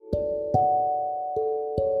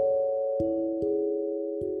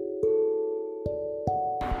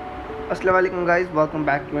Assalamualaikum guys, welcome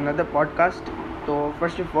back to another podcast. तो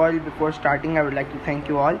first of all before starting I would like to thank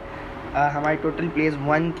you all. हमारे total place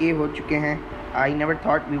 1K हो चुके हैं. I never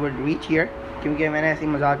thought we would reach here, क्योंकि मैंने ऐसे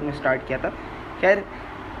ही मजाक में स्टार्ट किया था. खैर,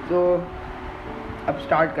 तो अब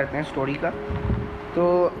स्टार्ट करते हैं स्टोरी का. तो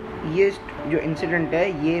ये जो इंसिडेंट है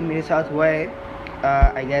ये मेरे साथ हुआ है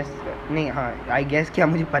आई गेस क्या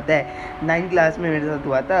मुझे पता है 9th क्लास में मेरे साथ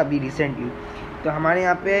हुआ था अभी रिसेंटली. तो हमारे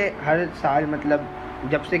यहाँ पे हर साल मतलब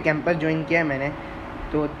जब से कैंपस ज्वाइन किया है मैंने,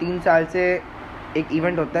 तो 3 साल से एक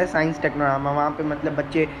इवेंट होता है साइंस टेक्नोरामा. वहाँ पे मतलब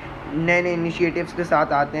बच्चे नए नए इनिशिएटिव्स के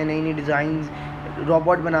साथ आते हैं, नई नई डिज़ाइंस,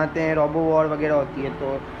 रोबोट बनाते हैं, रोबो वॉर वगैरह होती है.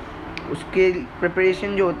 तो उसके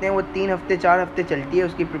प्रिपरेशन जो होते हैं वो 3 हफ्ते 4 हफ्ते चलती है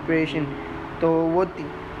उसकी प्रिपरेशन. तो वो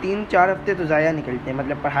 3-4 हफ्ते तो ज़ाया निकलते हैं,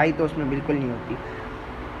 मतलब पढ़ाई तो उसमें बिल्कुल नहीं होती.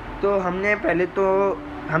 तो हमने पहले तो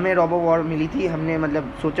हमें रोबो वॉर मिली थी. हमने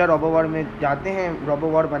मतलब सोचा रोबो वॉर में जाते हैं, रोबो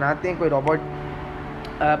वॉर बनाते हैं कोई रोबोट.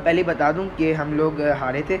 पहले बता दूं कि हम लोग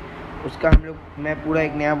हारे थे. उसका मैं पूरा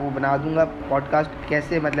एक नया वो बना दूंगा पॉडकास्ट,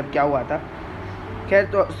 कैसे मतलब क्या हुआ था. खैर,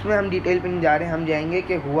 तो उसमें हम डिटेल पे नहीं जा रहे. हम जाएंगे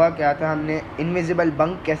कि हुआ क्या था, हमने इनविजिबल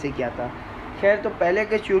बंक कैसे किया था. खैर, तो पहले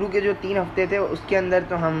के शुरू के जो 3 हफ्ते थे उसके अंदर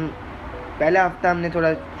तो हम पहला हफ्ता हमने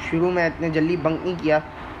थोड़ा शुरू में इतने जल्दी बंक नहीं किया.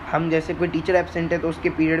 हम जैसे कोई टीचर एब्सेंट है तो उसके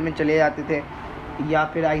पीरियड में चले जाते थे, या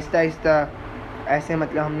फिर आहिस्ता आहिस्ता ऐसे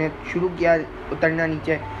मतलब हमने शुरू किया उतरना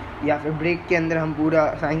नीचे, या फिर ब्रेक के अंदर हम पूरा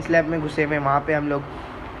साइंस लैब में घुसे हुए. वहाँ पे हम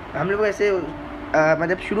लोग ऐसे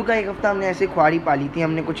मतलब शुरू का एक हफ्ता हमने ऐसे ख्वारी पाली थी.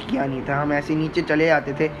 हमने कुछ किया नहीं था, हम ऐसे नीचे चले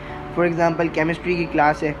जाते थे. फॉर एग्ज़ाम्पल केमिस्ट्री की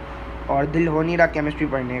क्लास है और दिल हो नहीं रहा केमिस्ट्री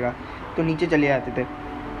पढ़ने का, तो नीचे चले जाते थे.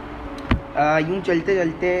 यूँ चलते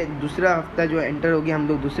चलते दूसरा हफ्ता जो एंटर हो गया, हम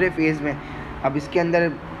लोग दूसरे फेज़ में. अब इसके अंदर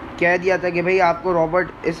कह दिया था कि भाई आपको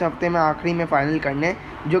रॉबर्ट इस हफ्ते में आखिरी में फ़ाइनल करने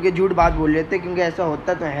हैं, जो कि झूठ बात बोल रहे थे, क्योंकि ऐसा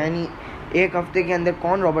होता तो है नहीं. एक हफ्ते के अंदर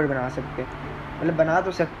कौन रॉबर्ट बना सकते, मतलब बना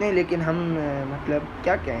तो सकते हैं लेकिन हम मतलब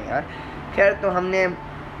क्या कहें यार. खैर, तो हमने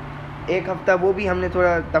एक हफ्ता वो भी हमने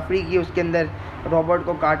थोड़ा तफरी की. उसके अंदर रॉबर्ट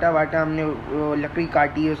को काटा वाटा, हमने वो लकड़ी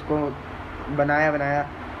काटी, उसको बनाया,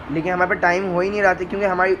 लेकिन हमारे पास टाइम हो ही नहीं रहा था, क्योंकि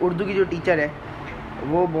हमारी उर्दू की जो टीचर है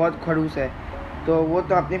वो बहुत खड़ूस है. तो वो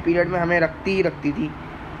तो अपने पीरियड में हमें रखती थी.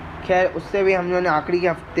 खैर, उससे भी हम लोगों ने आखिरी के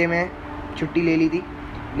हफ्ते में छुट्टी ले ली थी.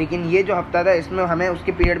 लेकिन ये जो हफ्ता था इसमें हमें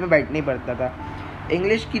उसके पीरियड में बैठना ही पड़ता था.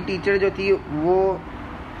 इंग्लिश की टीचर जो थी वो,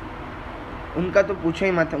 उनका तो पूछो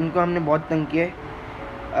ही मत, उनको हमने बहुत तंग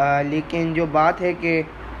किया. लेकिन जो बात है कि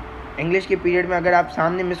इंग्लिश के पीरियड में अगर आप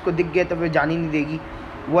सामने मिस को दिख गए तो फिर जानी नहीं देगी.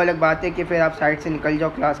 वो अलग बात है कि फिर आप साइड से निकल जाओ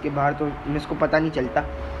क्लास के बाहर, तो मिस को पता नहीं चलता.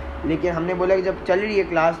 लेकिन हमने बोला कि जब चल रही है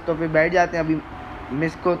क्लास तो फिर बैठ जाते हैं, अभी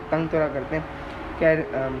मिस को तंग थोड़ा करते हैं. खैर,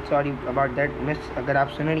 सॉरी अबाउट दैट मिस, अगर आप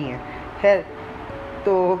सुन रही हैं. खैर,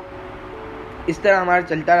 तो इस तरह हमारा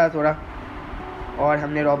चलता रहा थोड़ा, और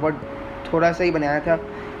हमने रॉबोट थोड़ा सा ही बनाया था.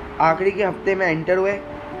 आखिरी के हफ्ते में एंटर हुए,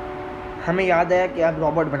 हमें याद आया कि अब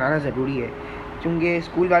रॉबोट बनाना ज़रूरी है, क्योंकि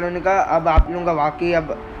स्कूल वालों ने कहा अब आप लोगों का वाकई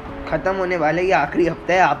अब ख़त्म होने वाला है, ये आखिरी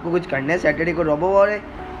हफ्ता है, आपको कुछ करना है, सैटरडे को रोबो वॉर है.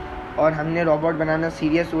 और हमने रॉबोट बनाना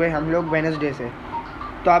सीरियस हुए हम लोग वेडनेसडे से.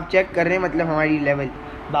 तो आप चेक कर रहे हैं मतलब हमारी लेवल.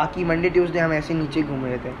 बाकी मंडे ट्यूसडे हम ऐसे नीचे घूम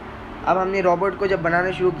रहे थे. अब हमने रॉबोट को जब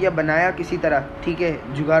बनाना शुरू किया, बनाया किसी तरह, ठीक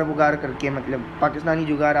है, जुगाड़ वुगाड़ करके, मतलब पाकिस्तानी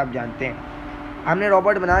जुगाड़ आप जानते हैं. हमने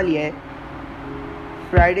रॉबोट बना लिया है.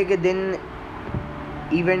 फ्राइडे के दिन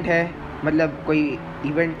इवेंट है, मतलब कोई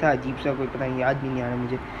इवेंट था अजीब सा, कोई पता नहीं, याद भी नहीं आ रहा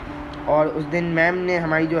मुझे. और उस दिन मैम ने,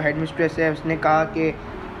 हमारी जो हेड मिस्ट्रेस है, उसने कहा कि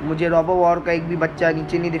मुझे रोबो वॉर का एक भी बच्चा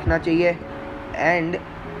नीचे नहीं दिखना चाहिए, एंड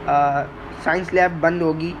साइंस लैब बंद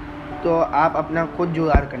होगी तो आप अपना खुद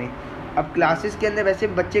जुगाड़ करें. अब क्लासेस के अंदर वैसे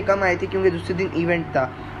बच्चे कम आए थे क्योंकि दूसरे दिन इवेंट था,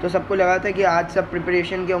 तो सबको लगा था कि आज सब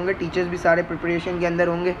प्रिपरेशन के होंगे, टीचर्स भी सारे प्रिपरेशन के अंदर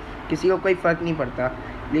होंगे, किसी को कोई फ़र्क नहीं पड़ता.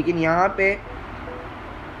 लेकिन यहाँ पे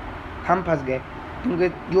हम फंस गए, क्योंकि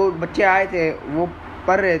जो बच्चे आए थे वो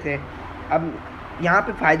पढ़ रहे थे. अब यहाँ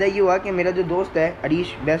पे फ़ायदा ये हुआ कि मेरा जो दोस्त है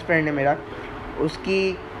अरीश, बेस्ट फ्रेंड है मेरा,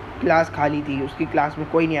 उसकी क्लास खाली थी. उसकी क्लास में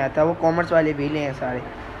कोई नहीं आया था. वो कॉमर्स वाले वेले हैं सारे,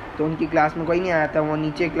 तो उनकी क्लास में कोई नहीं आया था. वो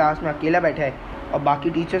नीचे क्लास में अकेला बैठा है, और बाकी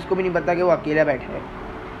टीचर्स को भी नहीं पता कि वो अकेला बैठा है.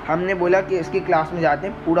 हमने बोला कि इसकी क्लास में जाते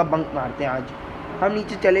हैं, पूरा बंक मारते हैं आज. हम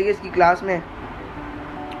नीचे चले गए इसकी क्लास में.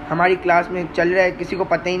 हमारी क्लास में चल रहा है, किसी को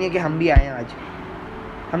पता ही नहीं कि हम भी आए हैं आज.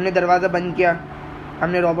 हमने दरवाज़ा बंद किया,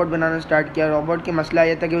 हमने रोबोट बनाना स्टार्ट किया. रोबोट के मसला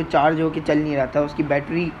यह था कि वो चार्ज होकर चल नहीं रहा था, उसकी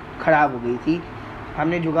बैटरी ख़राब हो गई थी.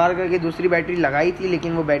 हमने जुगाड़ करके दूसरी बैटरी लगाई थी,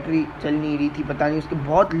 लेकिन वो बैटरी चल नहीं रही थी, पता नहीं, उसकी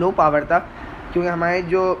बहुत लो पावर था. क्योंकि हमारे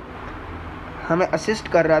जो हमें असिस्ट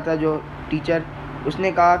कर रहा था जो टीचर,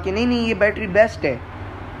 उसने कहा कि नहीं ये बैटरी बेस्ट है,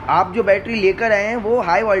 आप जो बैटरी लेकर आए हैं वो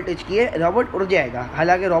हाई वोल्टेज की है, रोबोट उड़ जाएगा.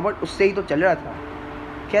 हालांकि रोबोट उससे ही तो चल रहा था.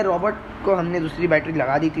 खैर रॉबोट को हमने दूसरी बैटरी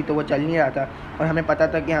लगा दी थी तो वो चल नहीं रहा था, और हमें पता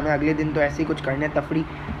था कि हमें अगले दिन तो ऐसे ही कुछ करना है तफरी,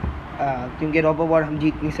 क्योंकि रोबो वॉर हम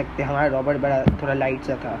जीत नहीं सकते, हमारा रॉबोट बड़ा थोड़ा लाइट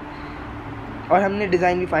सा था, और हमने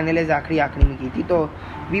डिज़ाइन भी फाइनलाइज आखिरी में की थी। तो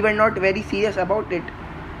we were not very serious about it.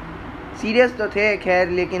 Serious तो थे खैर,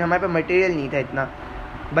 लेकिन हमारे पास मटेरियल नहीं था इतना।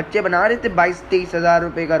 बच्चे बना रहे थे 22-23 हज़ार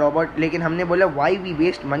रुपये का रॉबोट, लेकिन हमने बोला why we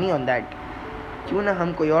waste money on that, क्यों ना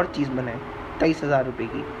हम कोई और चीज़ बनाए 23 हज़ार रुपये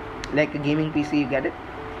की, like gaming PC, get it.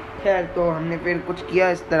 खैर तो हमने फिर कुछ किया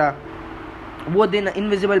इस तरह। वो दिन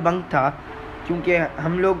इनविजिबल बंक था, क्योंकि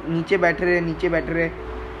हम लोग नीचे बैठे रहे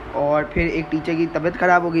और फिर एक टीचर की तबीयत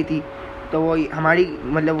ख़राब हो गई थी, तो वो हमारी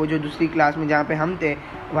मतलब वो जो दूसरी क्लास में जहाँ पे हम थे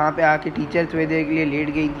वहाँ पे आके टीचर थोड़ी देर के लिए लेट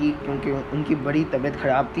गई थी, क्योंकि उनकी बड़ी तबीयत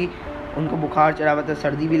ख़राब थी, उनको बुखार चढ़ा हुआ था,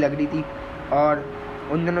 सर्दी भी लग रही थी, और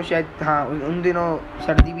उन दिनों शायद उन दिनों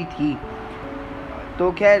सर्दी भी थी।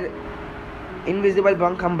 तो खैर इनविजिबल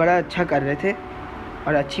बंक हम बड़ा अच्छा कर रहे थे,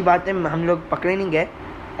 और अच्छी बात है हम लोग पकड़े नहीं गए।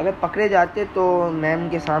 अगर पकड़े जाते तो मैम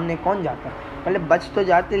के सामने कौन जाता, मतलब बच तो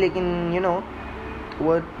जाते, लेकिन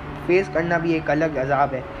वो फेस करना भी एक अलग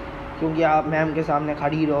अजाब है, क्योंकि आप मैम के सामने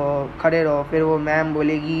खड़े रहो, फिर वो मैम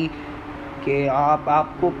बोलेगी कि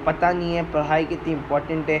आपको पता नहीं है पढ़ाई कितनी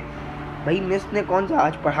इम्पोर्टेंट है। भाई मिस ने कौन सा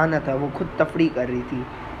आज पढ़ाना था, वो खुद तफरी कर रही थी।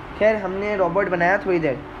 खैर हमने रॉबोट बनाया थोड़ी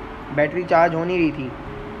देर, बैटरी चार्ज हो नहीं रही थी,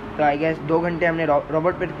 तो आई गेस 2 घंटे हमने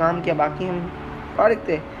रॉबोट पर काम किया, बाकी हम फारिग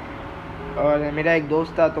थे। और मेरा एक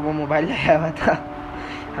दोस्त था तो वो मोबाइल लाया हुआ था,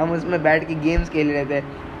 हम उसमें बैठ के गेम्स खेल रहे थे।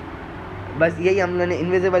 बस यही हम लोगों ने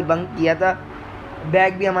इनविजिबल बंक किया था।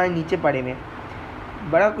 बैग भी हमारे नीचे पड़े हुए,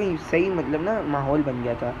 बड़ा कोई सही मतलब ना माहौल बन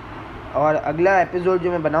गया था। और अगला एपिसोड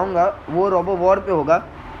जो मैं बनाऊंगा वो रोबो वॉर पे होगा,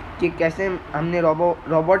 कि कैसे हमने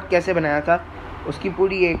रोबोट कैसे बनाया था, उसकी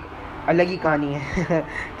पूरी एक अलग ही कहानी है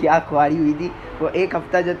क्या खुआरी हुई थी। वो एक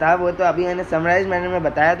हफ्ता जो था वो तो अभी मैंने समराइज में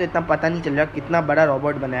बताया, तो इतना पता नहीं चल रहा कितना बड़ा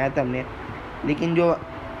रोबोट बनाया था हमने, लेकिन जो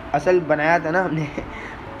असल बनाया था ना हमने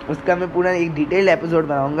उसका मैं पूरा एक डिटेल एपिसोड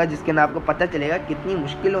बनाऊंगा, जिसके अंदर आपको पता चलेगा कितनी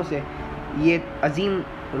मुश्किलों से ये अजीम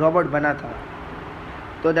रोबोट बना था।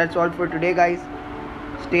 तो that's all for today guys,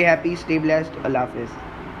 stay happy, stay blessed, अल्लाह हाफिज़।